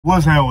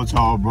What's happening with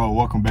y'all, bro?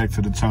 Welcome back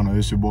to the channel.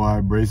 It's your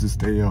boy Braces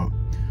Stay Up,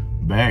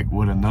 back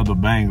with another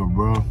banger,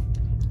 bro.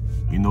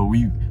 You know,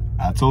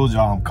 I told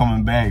y'all I'm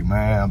coming back,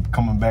 man. I'm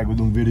coming back with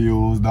them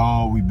videos,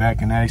 dog. We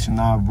back in action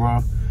now,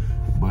 bro.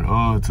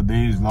 But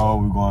today's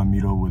vlog, we're gonna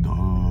meet up with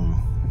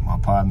my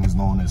partners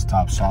known as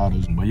Top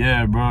Shotters. But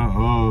yeah,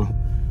 bro,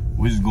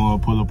 we just gonna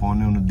pull up on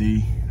them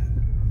today.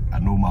 I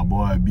know my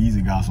boy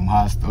Beatz got some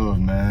hot stuff,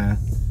 man.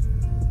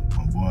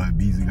 My boy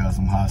Beatz got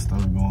some hot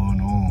stuff going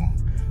on.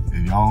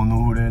 If y'all don't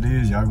know who that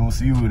is, y'all gonna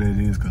see who that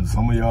is, cause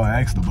some of y'all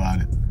asked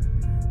about it.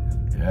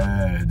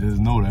 Yeah, just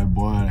know that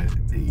boy,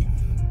 hey,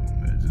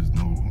 just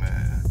know,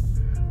 man.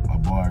 My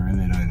boy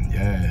really done,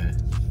 yeah.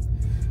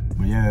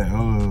 But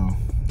yeah,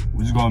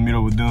 we just gonna meet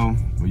up with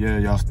them. But yeah,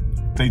 y'all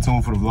stay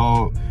tuned for the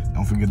vlog.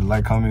 Don't forget to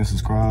like, comment,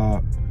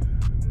 subscribe.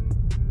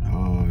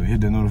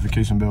 Hit the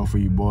notification bell for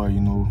you, boy, you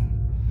know.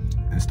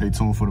 And stay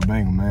tuned for the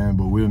banger, man.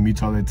 But we'll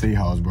meet y'all at Tate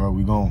House, bro.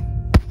 We gone.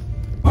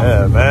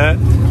 Yeah, man.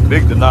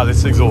 Big Denali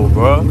 6-0,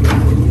 bro.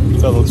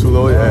 Tell them too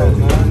low, yeah.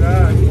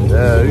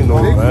 Yeah, you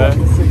know, man.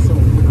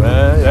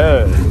 Man,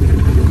 yeah.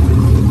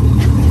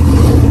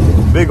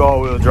 Big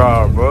all-wheel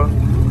drive, bro.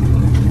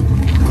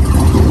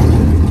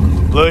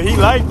 Look, he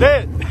like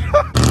that.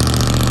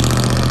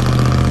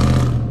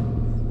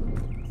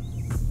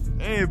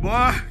 Hey,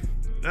 boy.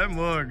 That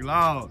mug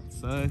loud,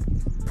 son.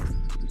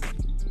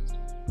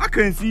 I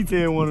couldn't see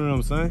 10 one of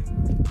them, son.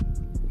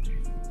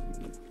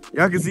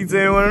 Y'all can see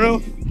 10 one of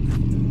them?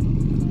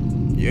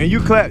 Yeah, and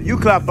you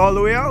clapped all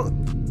the way out?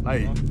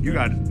 Like, you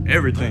got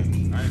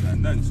everything. I ain't got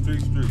nothing,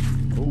 street.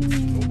 Ooh,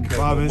 okay.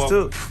 5 inch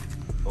too.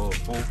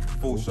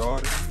 Full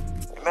short.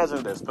 Imagine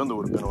if that spindle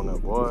would have been on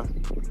that, boy.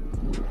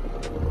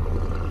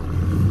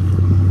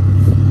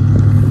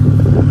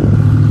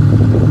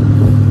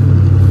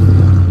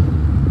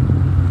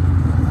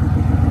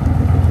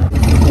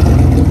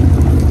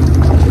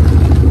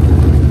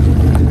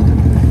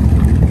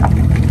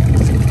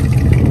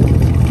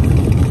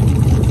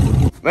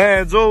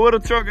 Man, Joe, where the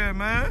truck at,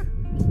 man?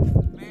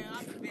 Man,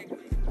 I'm the big one.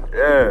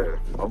 Yeah,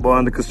 my boy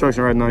under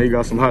construction right now. He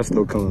got some hot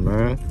stuff coming,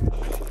 man.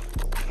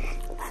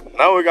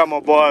 Now we got my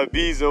boy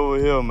Beatz over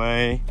here,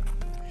 man.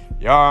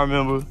 Y'all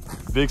remember,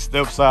 big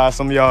step size.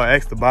 Some of y'all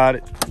asked about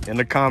it in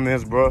the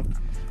comments, bro.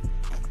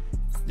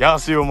 Y'all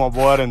see what my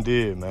boy done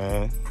did,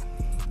 man.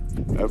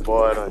 That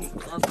boy done.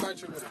 Rough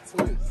country with a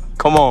twist.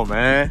 Come on,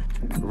 man.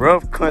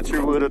 Rough country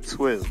with a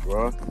twist,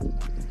 bro. Take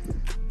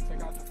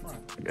out the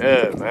front.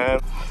 Yeah, man.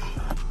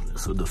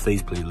 That's what the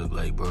faceplate look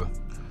like, bro.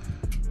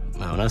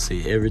 Man, when I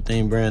say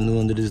everything brand new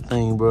under this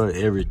thing, bro,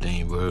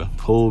 everything, bro.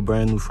 Whole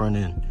brand new front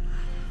end.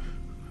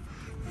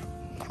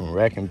 From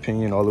rack and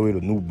pinion all the way to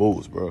new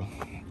bolts, bro.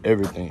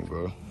 Everything,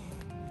 bro.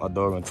 My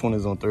dog on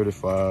 20s on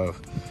 35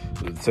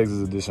 with the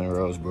Texas edition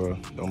rails, bro.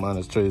 Don't mind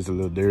his trays a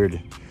little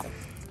dirty.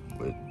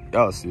 But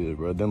y'all see it,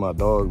 bro. Then my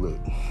dog, look,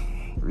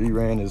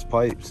 re-ran his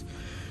pipes.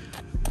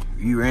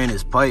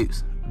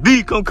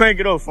 B, come crank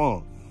it up for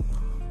him.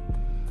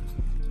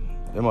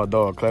 Then my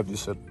dog clapped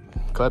this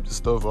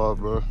stuff off,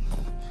 bro.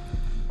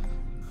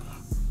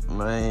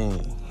 Man,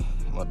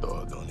 my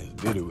dog doing his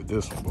ditty with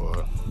this one,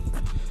 boy.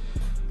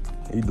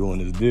 He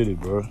doing his ditty,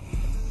 bro.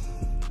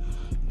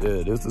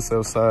 Yeah, this the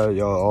south side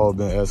y'all all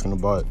been asking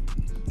about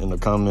in the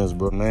comments,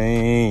 bro.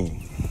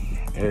 Man,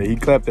 yeah, he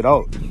clapped it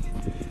out.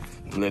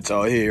 Let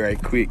y'all hear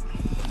right quick.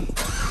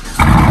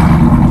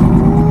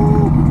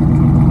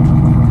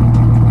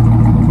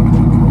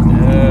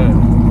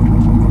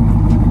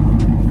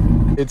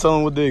 Hey, tell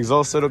them what the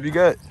exhaust setup you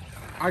got.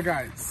 I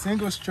got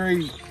single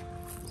straight,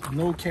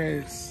 no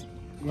cats,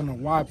 with a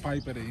wide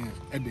pipe at the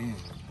end.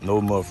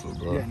 No muffler,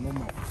 bro. Yeah, no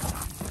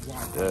muffler.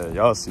 Wide. Yeah,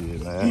 y'all see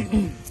it,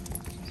 man.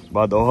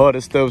 About the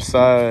hardest step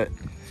side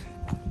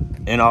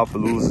in our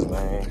Palooza,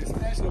 man.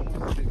 Especially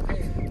when it's big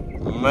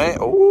pan. Man,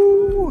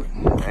 ooh,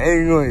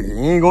 you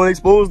ain't gonna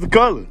expose the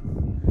color.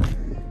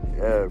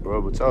 Yeah,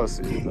 bro, but y'all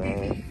see it,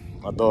 man.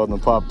 My dog done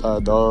popped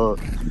out,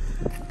 dog.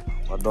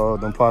 My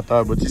dog done popped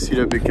out, but you see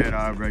that big cat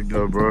eye right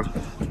there, bro.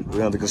 We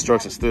under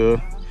construction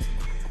still.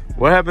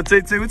 What happened,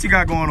 Tay? What you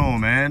got going on,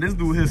 man? This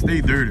dude here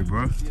stay dirty,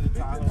 bro.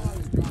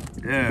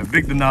 Yeah,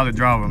 big Denali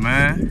driver,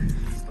 man.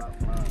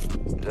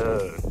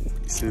 Yeah,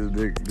 you see this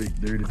big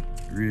dirty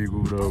rig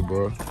over there,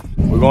 bro.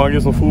 We're gonna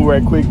get some food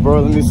right quick,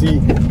 bro. Let me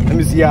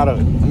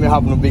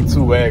hop in the big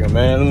 2-wagon,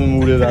 man. Let me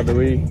move this out the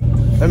way.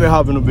 Let me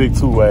hop in the big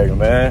 2-wagon,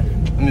 man.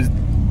 Let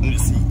me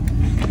see.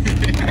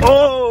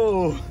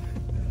 Oh,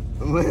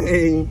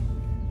 man.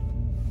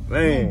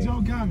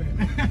 Joe Comment.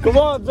 Come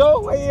on, Joe.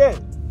 Where you at?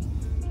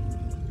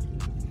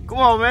 Come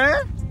on,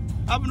 man.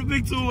 Hop in the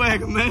big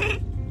 2-wagon, man.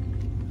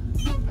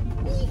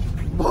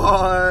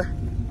 Boy.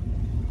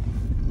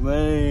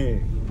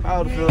 Man.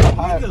 How to feel?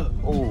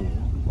 Oh,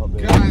 my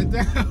bad. God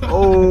damn.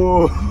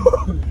 Oh.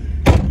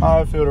 How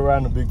I feel to ride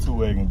in the big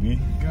 2-wagon, B?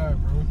 God,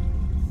 bro.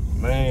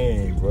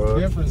 Man, bro.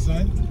 Different,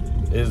 son.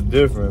 It's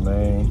different,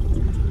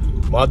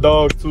 man. My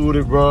dog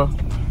tooted, bro.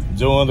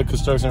 Joe under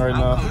construction right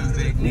now.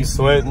 He's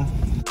sweating.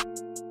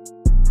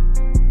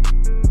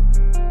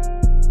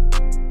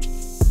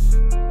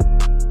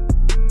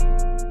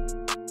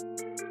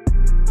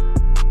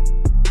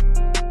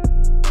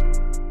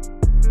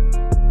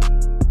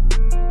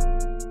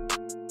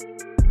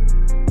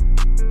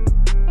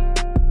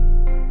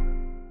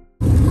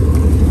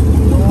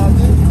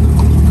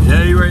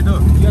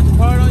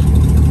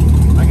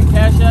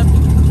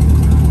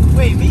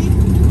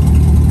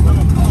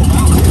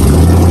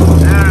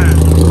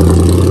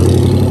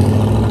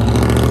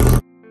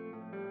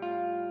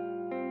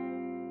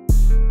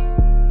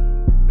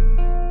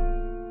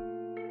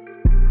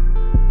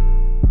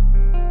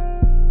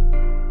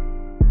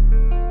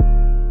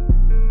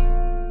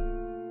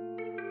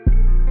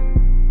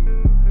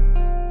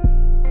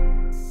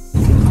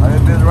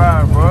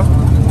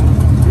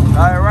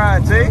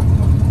 Tay. You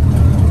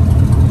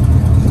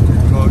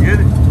gonna get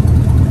it?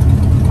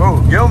 Bro,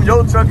 give him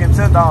your truck and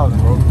 $10,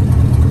 bro.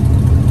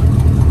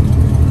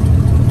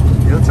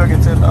 Your truck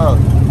and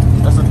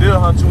 $10. That's a deal,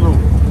 huh, Chulo?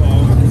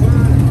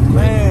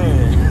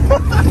 Man.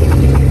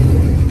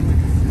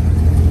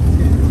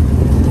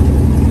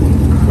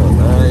 Oh,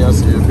 man, y'all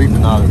see a big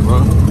Denali, bro.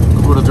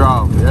 Look what a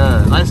drop.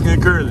 Yeah, nice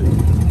skin curly.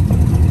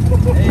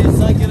 Hey,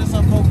 son, get us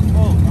some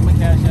Coca-Cola. I'm a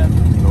cash app.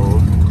 No.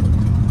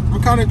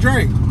 What kind of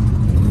drink?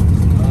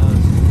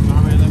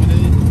 Strawberry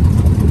lemonade.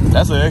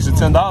 That's an extra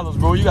 $10,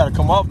 bro. You gotta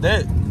come off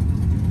that.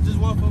 Just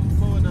one for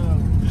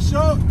You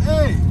sure?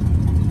 Hey.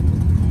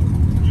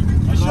 You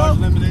sure? large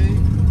lemonade.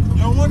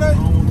 You don't want that? A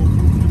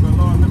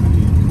large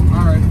lemonade.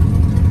 All right.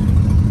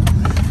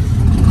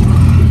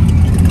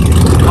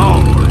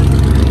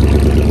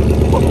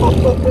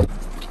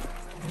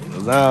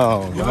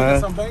 Down, You want man.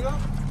 some bingo?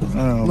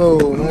 No,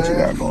 man. What you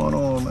got going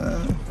on,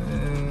 man?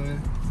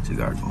 What you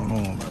got going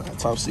on, man?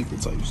 Top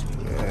secret type shit.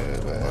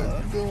 Yeah, man. How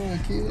you doing,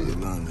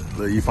 kid? London.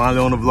 Look, you finally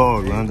on the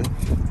vlog, London.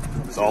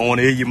 So I want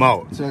to hear your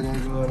mouth. Check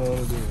out going on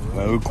today,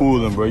 Man, we're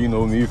coolin', bro. You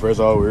know me, fresh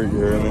out work, you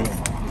hear me?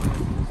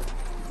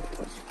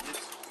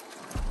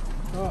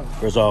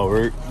 Fresh out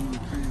work.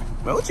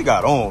 Man, what you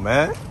got on,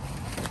 man?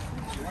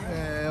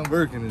 Man, I'm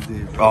working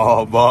today,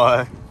 bro. Oh,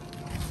 boy.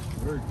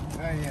 Working.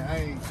 I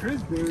ain't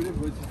Chris Bearded,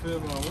 but you feel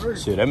my work.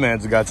 Shit, that man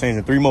just got changed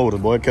in 3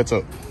 motors, boy. Catch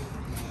up.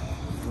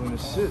 Doing the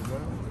shit,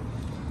 man.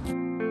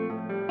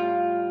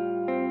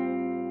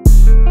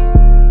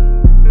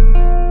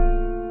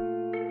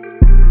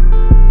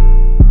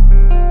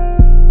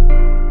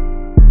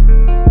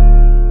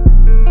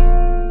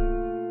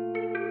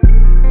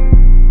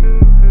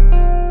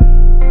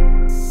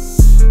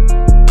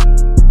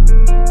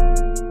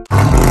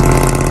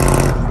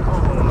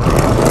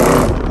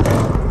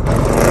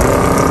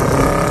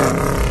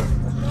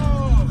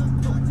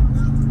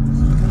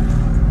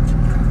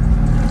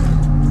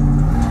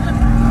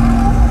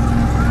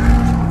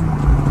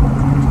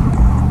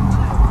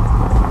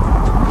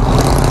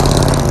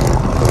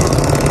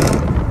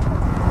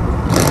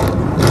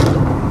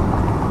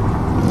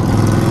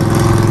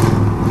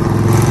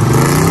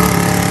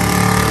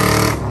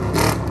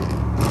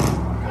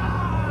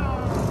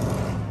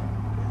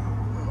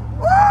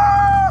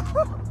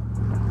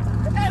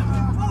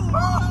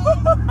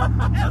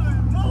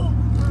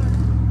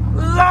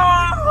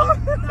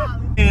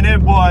 And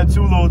that boy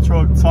Chulo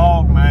truck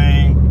talk,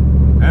 man.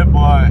 That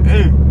boy,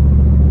 hey,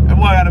 that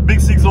boy got a big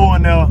 6.0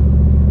 in there.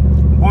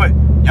 What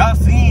y'all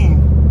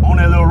seen on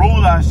that little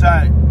rollout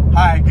shot?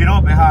 How it get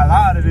up and how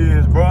loud it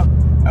is, bro.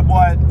 That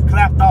boy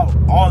clapped out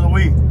all the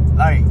way,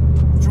 like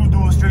true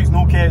dual streets,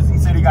 no cats. He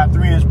said he got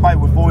 3-inch pipe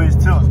with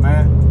 4-inch tilts,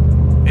 man.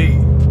 Hey,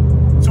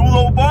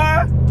 Chulo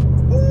boy,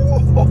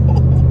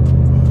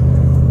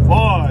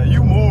 boy,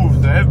 you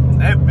move, that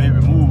baby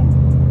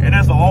move, and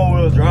that's an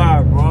all-wheel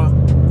drive, bro.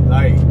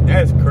 Like,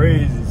 that's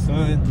crazy,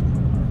 son.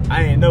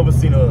 I ain't never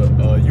seen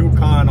a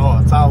Yukon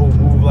or a Tahoe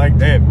move like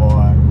that,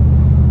 boy.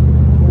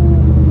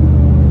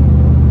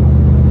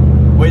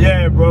 But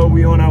yeah, bro,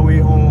 we on our way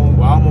home.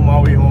 Well, I'm on my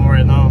way home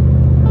right now.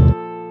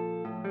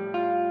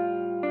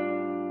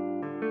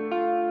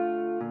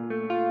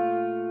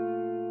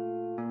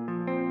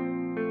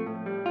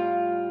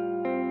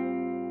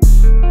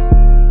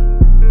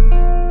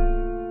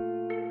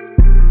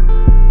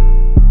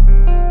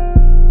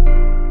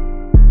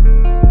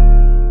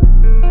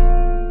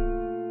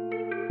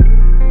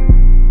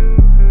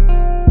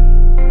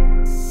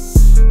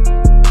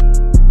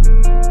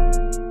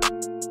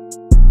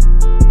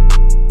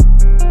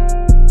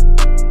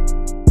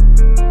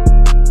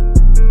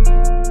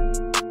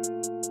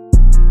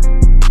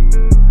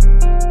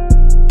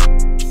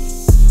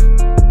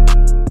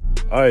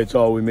 All right,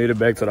 y'all, we made it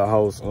back to the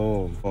house.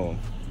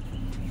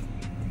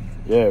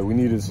 Yeah, we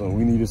needed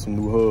some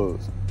new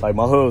hubs. Like,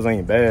 my hubs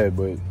ain't bad,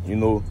 but you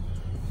know,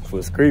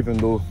 for scraping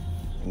though,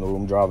 you know,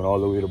 I'm driving all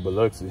the way to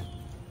Biloxi.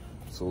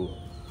 So,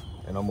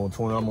 and I'm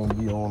gonna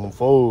be on them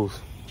foes.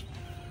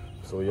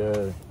 So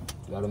yeah,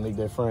 gotta make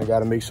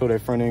sure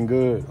that front end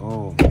good.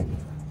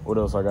 What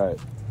else I got?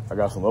 I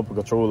got some upper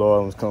control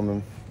arms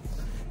coming.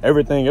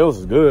 Everything else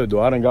is good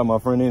though. I done got my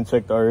front end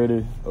checked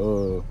already.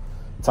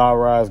 Tie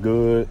ride's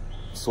good.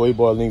 Sway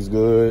bar link's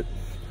good.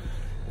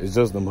 It's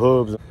just them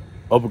hubs,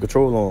 upper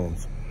control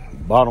arms.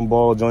 Bottom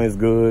ball joint's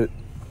good.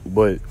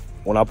 But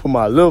when I put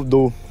my lift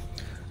though,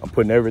 I'm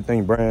putting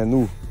everything brand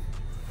new.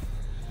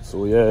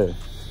 So yeah.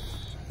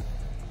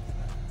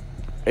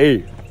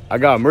 Hey, I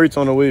got merch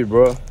on the way,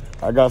 bro.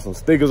 I got some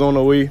stickers on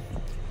the way.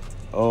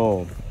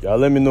 Y'all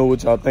let me know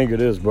what y'all think of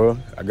this, bro.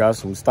 I got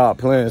some Stop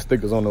Playing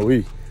stickers on the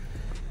way.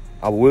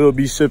 I will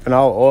be shipping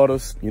out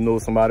orders. You know,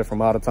 somebody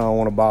from out of town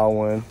want to buy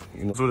one.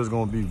 You know, that's what it's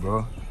gonna be,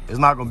 bro. It's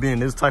not gonna be in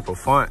this type of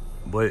font,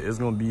 but it's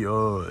gonna be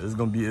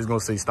it's gonna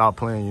say Stop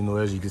Playing. You know,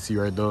 as you can see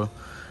right there.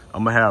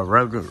 I'm gonna have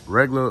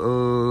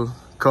regular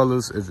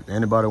colors if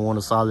anybody want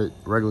a solid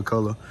regular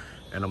color,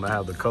 and I'm gonna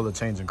have the color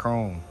changing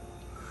chrome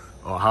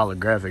or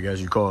holographic as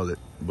you call it.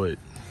 But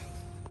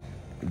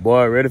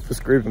boy, ready for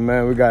scraping,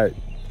 man. We got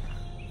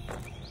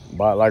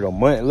about like a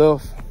month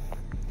left.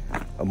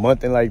 a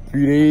month and like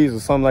 3 days or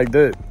something like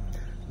that.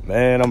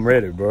 Man, I'm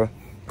ready, bro.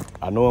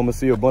 I know I'm gonna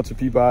see a bunch of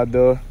people out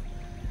there.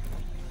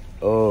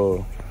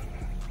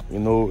 You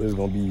know, it's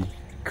gonna be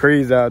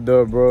crazy out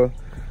there, bro.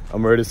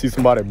 I'm ready to see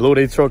somebody blow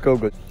their truck up,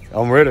 but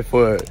I'm ready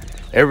for it.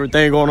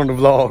 Everything going on the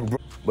vlog, bro.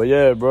 But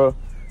yeah, bro,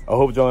 I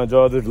hope y'all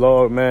enjoyed this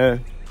vlog,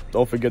 man.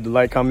 Don't forget to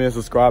like, comment,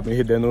 subscribe, and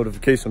hit that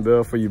notification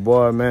bell for your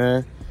boy,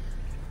 man.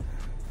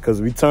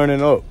 Cause we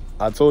turning up.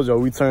 I told y'all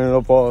we turning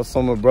up all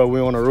summer, bro. We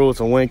on the road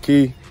to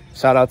 1K.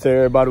 Shout out to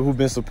everybody who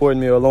been supporting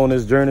me along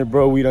this journey,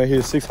 bro. We done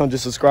hit 600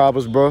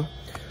 subscribers, bro.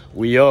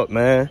 We up,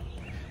 man.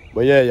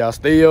 But yeah, y'all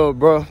stay up,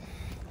 bro.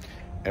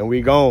 And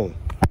we gone.